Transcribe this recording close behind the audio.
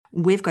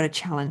we've got a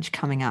challenge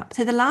coming up.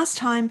 So the last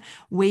time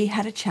we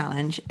had a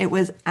challenge, it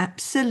was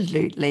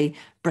absolutely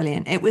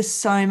brilliant. It was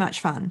so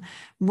much fun.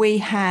 We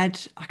had,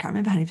 I can't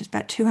remember how many, it was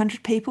about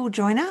 200 people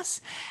join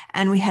us,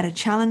 and we had a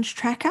challenge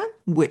tracker,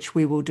 which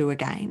we will do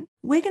again.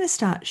 We're going to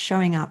start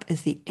showing up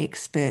as the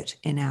expert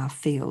in our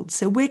field.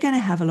 So we're going to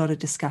have a lot of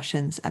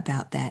discussions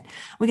about that.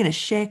 We're going to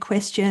share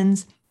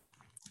questions.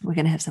 We're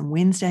going to have some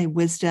Wednesday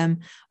wisdom.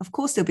 Of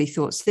course, there'll be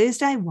Thoughts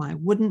Thursday. Why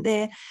wouldn't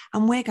there?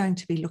 And we're going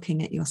to be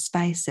looking at your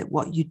space, at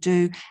what you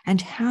do,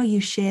 and how you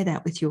share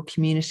that with your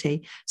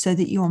community so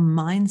that your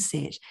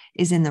mindset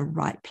is in the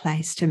right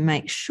place to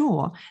make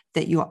sure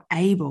that you're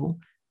able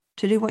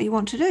to do what you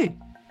want to do.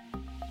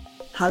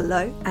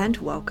 Hello and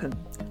welcome.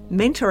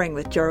 Mentoring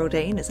with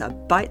Geraldine is a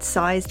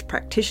bite-sized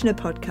practitioner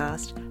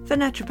podcast for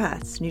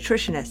naturopaths,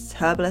 nutritionists,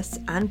 herbalists,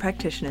 and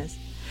practitioners.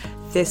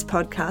 This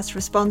podcast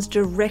responds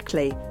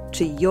directly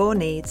to your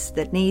needs,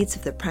 the needs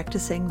of the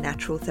practicing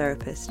natural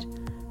therapist.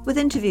 With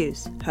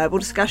interviews, herbal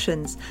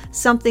discussions,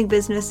 something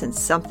business and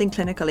something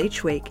clinical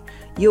each week,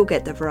 you'll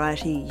get the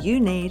variety you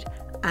need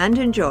and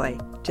enjoy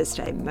to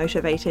stay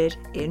motivated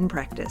in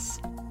practice.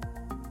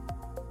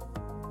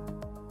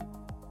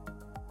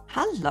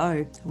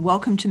 Hello,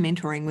 welcome to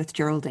Mentoring with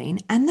Geraldine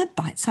and the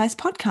Bite Size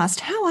Podcast.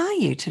 How are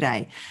you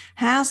today?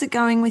 How's it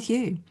going with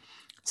you?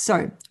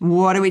 So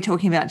what are we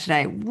talking about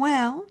today?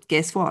 Well,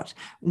 guess what?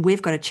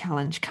 We've got a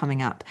challenge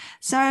coming up.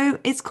 So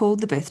it's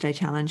called the Birthday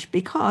Challenge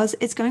because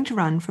it's going to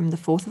run from the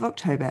 4th of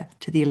October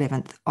to the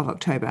 11th of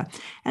October.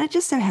 And it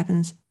just so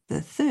happens the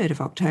 3rd of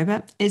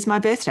October is my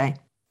birthday.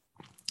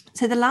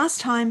 So the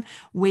last time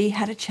we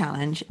had a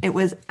challenge, it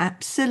was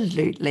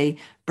absolutely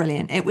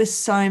brilliant. It was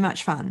so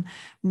much fun.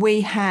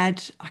 We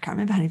had, I can't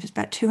remember how many, it was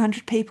about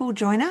 200 people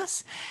join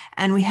us,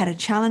 and we had a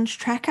challenge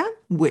tracker,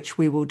 which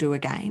we will do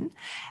again.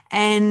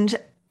 And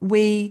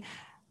we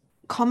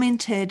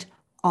commented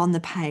on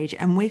the page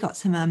and we got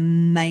some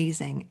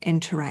amazing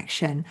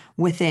interaction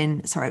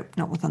within my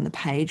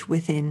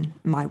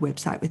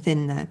website,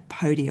 within the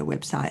Podia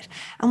website.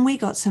 And we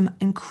got some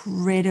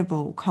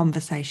incredible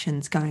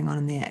conversations going on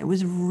in there. It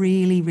was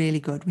really, really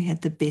good. We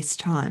had the best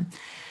time.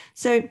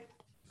 So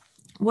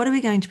what are we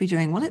going to be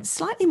doing? Well, it's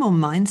slightly more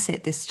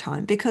mindset this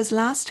time because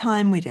last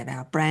time we did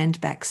our brand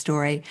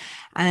backstory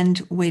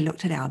and we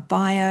looked at our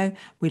bio,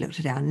 we looked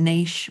at our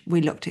niche,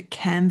 we looked at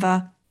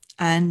Canva,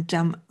 and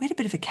we had a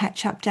bit of a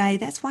catch-up day.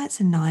 That's why it's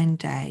a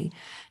 9-day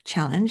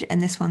challenge,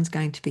 and this one's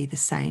going to be the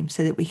same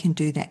so that we can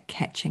do that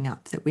catching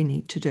up that we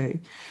need to do.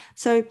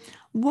 So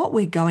what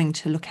we're going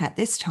to look at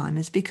this time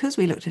is, because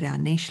we looked at our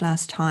niche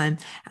last time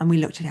and we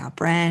looked at our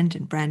brand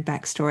and brand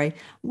backstory,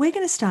 we're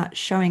going to start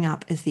showing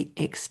up as the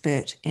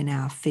expert in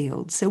our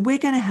field. So we're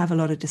going to have a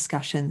lot of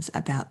discussions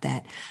about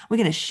that. We're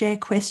going to share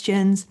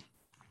questions.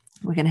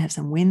 We're going to have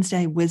some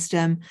Wednesday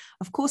wisdom.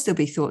 Of course, there'll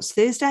be Thoughts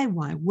Thursday.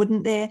 Why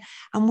wouldn't there?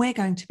 And we're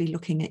going to be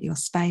looking at your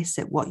space,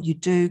 at what you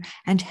do,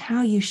 and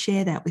how you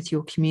share that with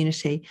your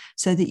community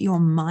so that your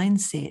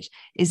mindset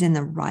is in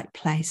the right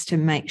place to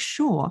make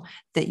sure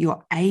that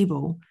you're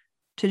able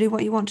to do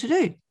what you want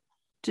to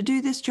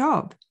do this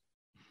job.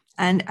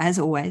 And as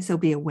always, there'll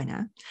be a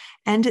winner.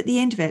 And at the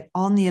end of it,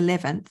 on the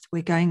 11th,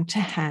 we're going to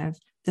have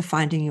the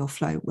Finding Your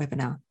Flow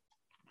webinar.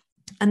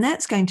 And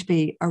that's going to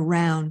be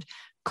around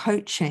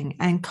coaching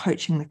and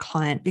coaching the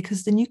client,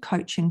 because the new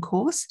coaching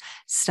course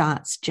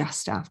starts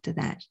just after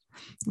that.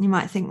 You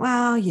might think,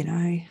 well,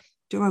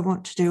 do I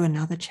want to do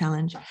another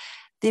challenge?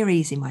 They're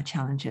easy, my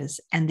challenges,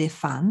 and they're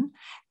fun,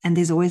 and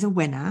there's always a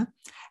winner,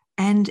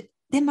 and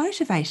they're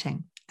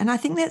motivating. And I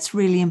think that's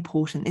really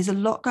important. There's a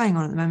lot going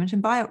on at the moment,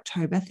 and by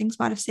October, things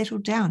might have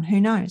settled down.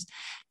 Who knows?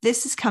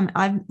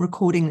 I'm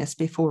recording this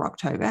before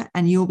October,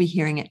 and you'll be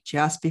hearing it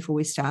just before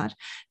we start.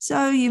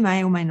 So you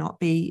may or may not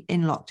be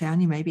in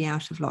lockdown. You may be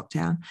out of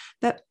lockdown.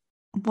 But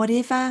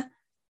whatever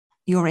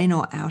you're in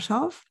or out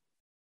of,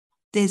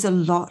 there's a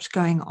lot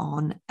going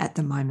on at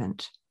the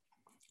moment.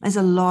 There's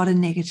a lot of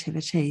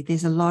negativity.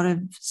 There's a lot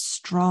of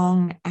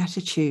strong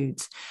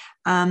attitudes.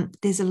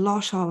 There's a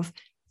lot of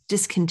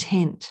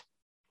discontent.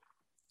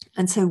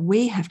 And so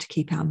we have to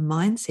keep our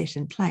mindset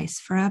in place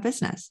for our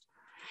business.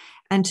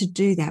 And to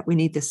do that, we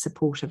need the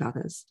support of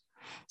others.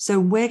 So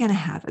we're going to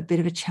have a bit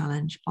of a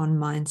challenge on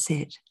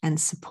mindset and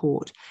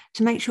support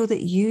to make sure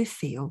that you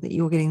feel that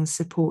you're getting the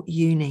support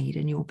you need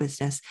in your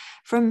business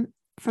from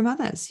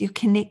others. You're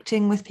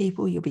connecting with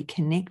people. You'll be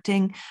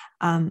connecting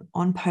on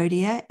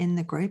Podia in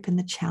the group, in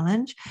the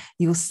challenge.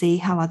 You'll see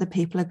how other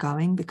people are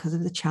going because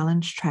of the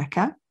challenge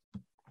tracker.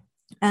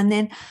 And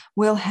then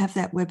we'll have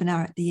that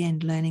webinar at the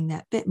end, learning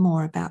that bit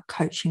more about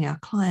coaching our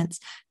clients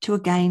to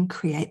again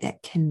create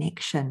that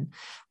connection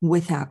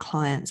with our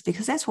clients,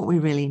 because that's what we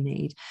really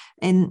need.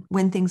 And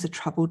when things are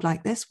troubled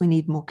like this, we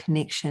need more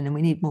connection and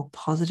we need more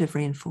positive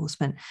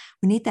reinforcement.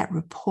 We need that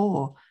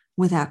rapport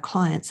with our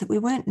clients that we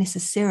weren't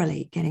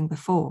necessarily getting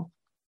before.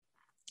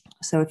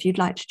 So if you'd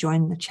like to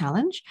join the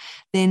challenge,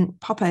 then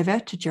pop over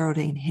to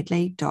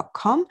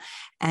geraldineheadley.com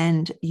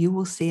and you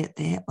will see it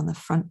there on the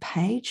front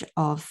page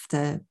of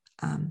the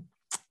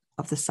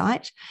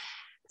site,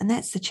 and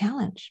that's the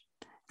challenge.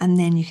 And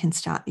then you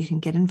can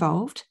get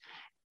involved,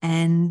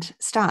 and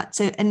start.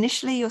 So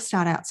initially you'll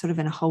start out sort of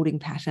in a holding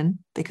pattern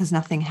because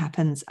nothing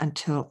happens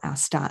until our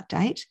start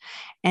date.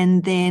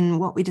 And then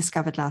what we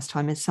discovered last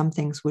time is some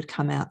things would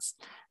come out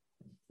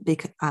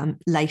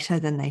later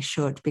than they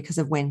should because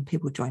of when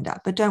people joined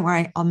up. But don't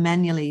worry, I'll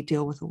manually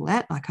deal with all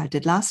that like I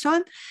did last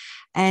time.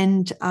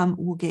 And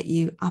we'll get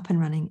you up and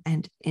running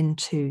and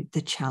into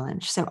the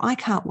challenge. So I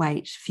can't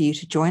wait for you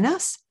to join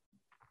us.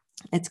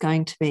 It's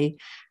going to be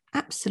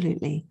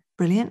absolutely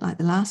brilliant, like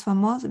the last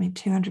one was. I mean,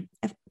 200,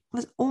 it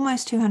was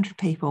almost 200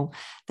 people,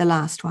 the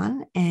last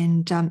one.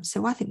 And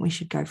so I think we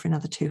should go for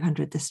another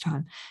 200 this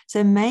time.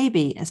 So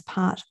maybe as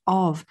part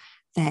of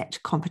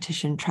that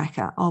competition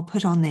tracker, I'll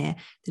put on there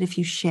that if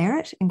you share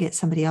it and get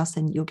somebody else,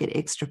 then you'll get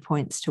extra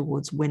points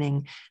towards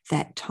winning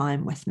that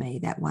time with me,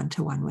 that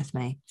one-to-one with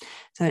me.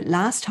 So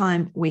last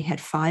time we had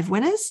 5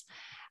 winners,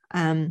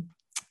 and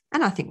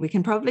I think we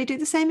can probably do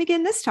the same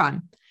again this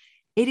time.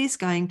 It is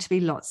going to be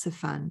lots of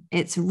fun.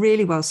 It's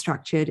really well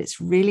structured. It's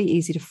really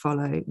easy to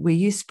follow. We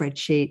use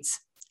spreadsheets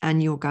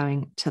and you're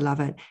going to love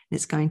it.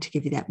 It's going to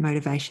give you that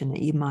motivation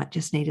that you might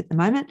just need at the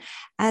moment,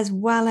 as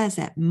well as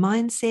that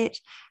mindset.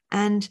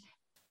 And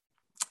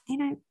you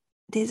know,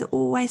 there's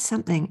always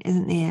something,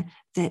 isn't there,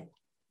 that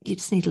you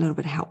just need a little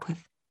bit of help with.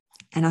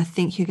 And I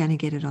think you're going to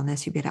get it on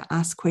this. You'll be able to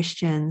ask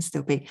questions.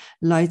 There'll be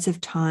loads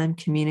of time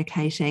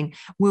communicating.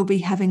 We'll be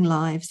having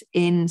lives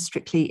in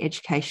strictly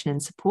education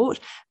and support,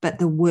 but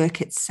the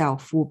work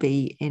itself will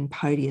be in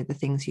Podia, the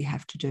things you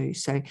have to do.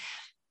 So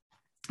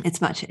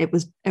it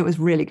was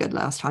really good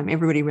last time.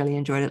 Everybody really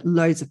enjoyed it.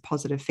 Loads of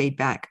positive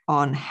feedback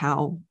on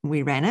how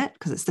we ran it,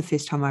 because it's the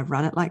first time I've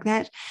run it like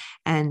that,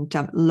 and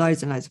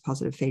loads and loads of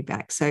positive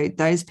feedback. So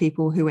those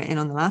people who were in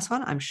on the last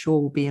one, I'm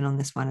sure will be in on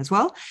this one as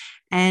well.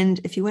 And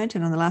if you weren't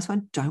in on the last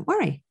one, don't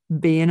worry,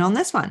 be in on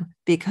this one,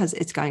 because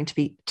it's going to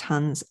be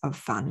tons of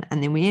fun.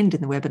 And then we end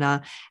in the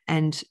webinar,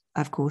 and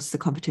of course the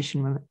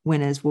competition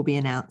winners will be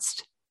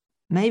announced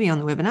maybe on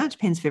the webinar. It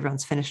depends if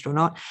everyone's finished or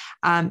not,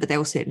 but they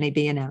will certainly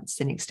be announced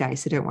the next day,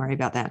 so don't worry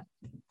about that.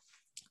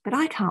 But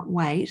I can't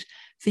wait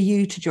for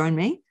you to join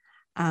me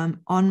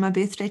on my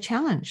birthday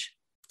challenge,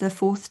 the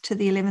 4th to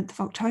the 11th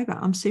of October.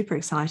 I'm super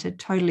excited,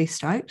 totally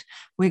stoked.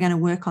 We're going to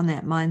work on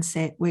that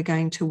mindset. We're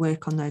going to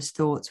work on those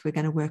thoughts. We're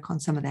going to work on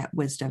some of that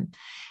wisdom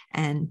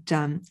and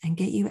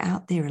get you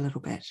out there a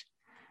little bit,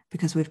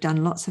 because we've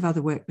done lots of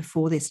other work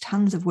before. There's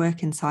tons of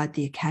work inside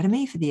the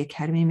Academy for the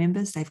Academy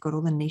members. They've got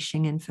all the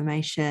niching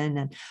information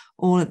and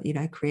all of,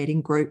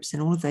 creating groups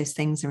and all of those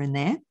things are in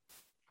there.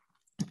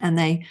 And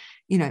they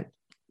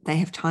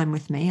have time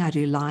with me. I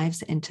do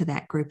lives into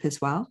that group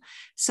as well.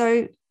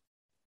 So,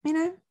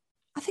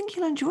 I think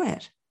you'll enjoy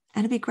it.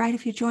 And it'd be great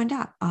if you joined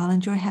up. I'll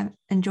enjoy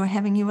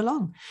having you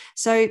along.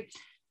 So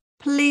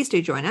please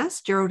do join us.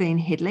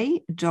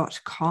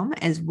 GeraldineHeadley.com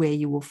is where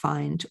you will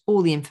find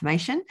all the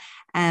information.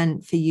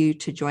 And for you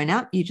to join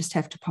up, you just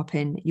have to pop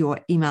in your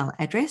email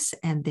address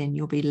and then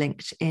you'll be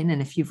linked in.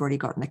 And if you've already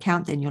got an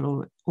account, then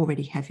you'll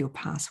already have your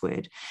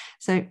password.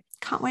 So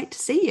can't wait to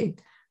see you.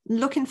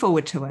 Looking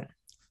forward to it.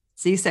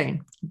 See you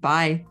soon.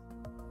 Bye.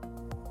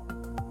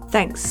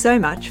 Thanks so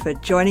much for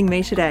joining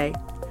me today.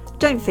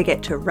 Don't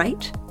forget to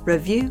rate,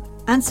 review,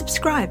 and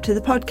subscribe to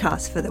the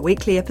podcast for the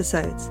weekly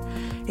episodes.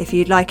 If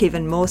you'd like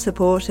even more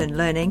support and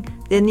learning,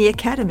 then the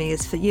Academy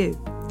is for you.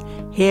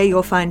 Here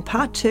you'll find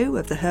part 2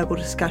 of the herbal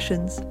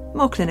discussions,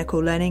 more clinical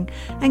learning,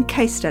 and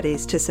case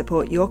studies to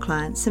support your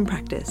clients in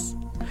practice.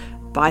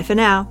 Bye for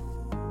now.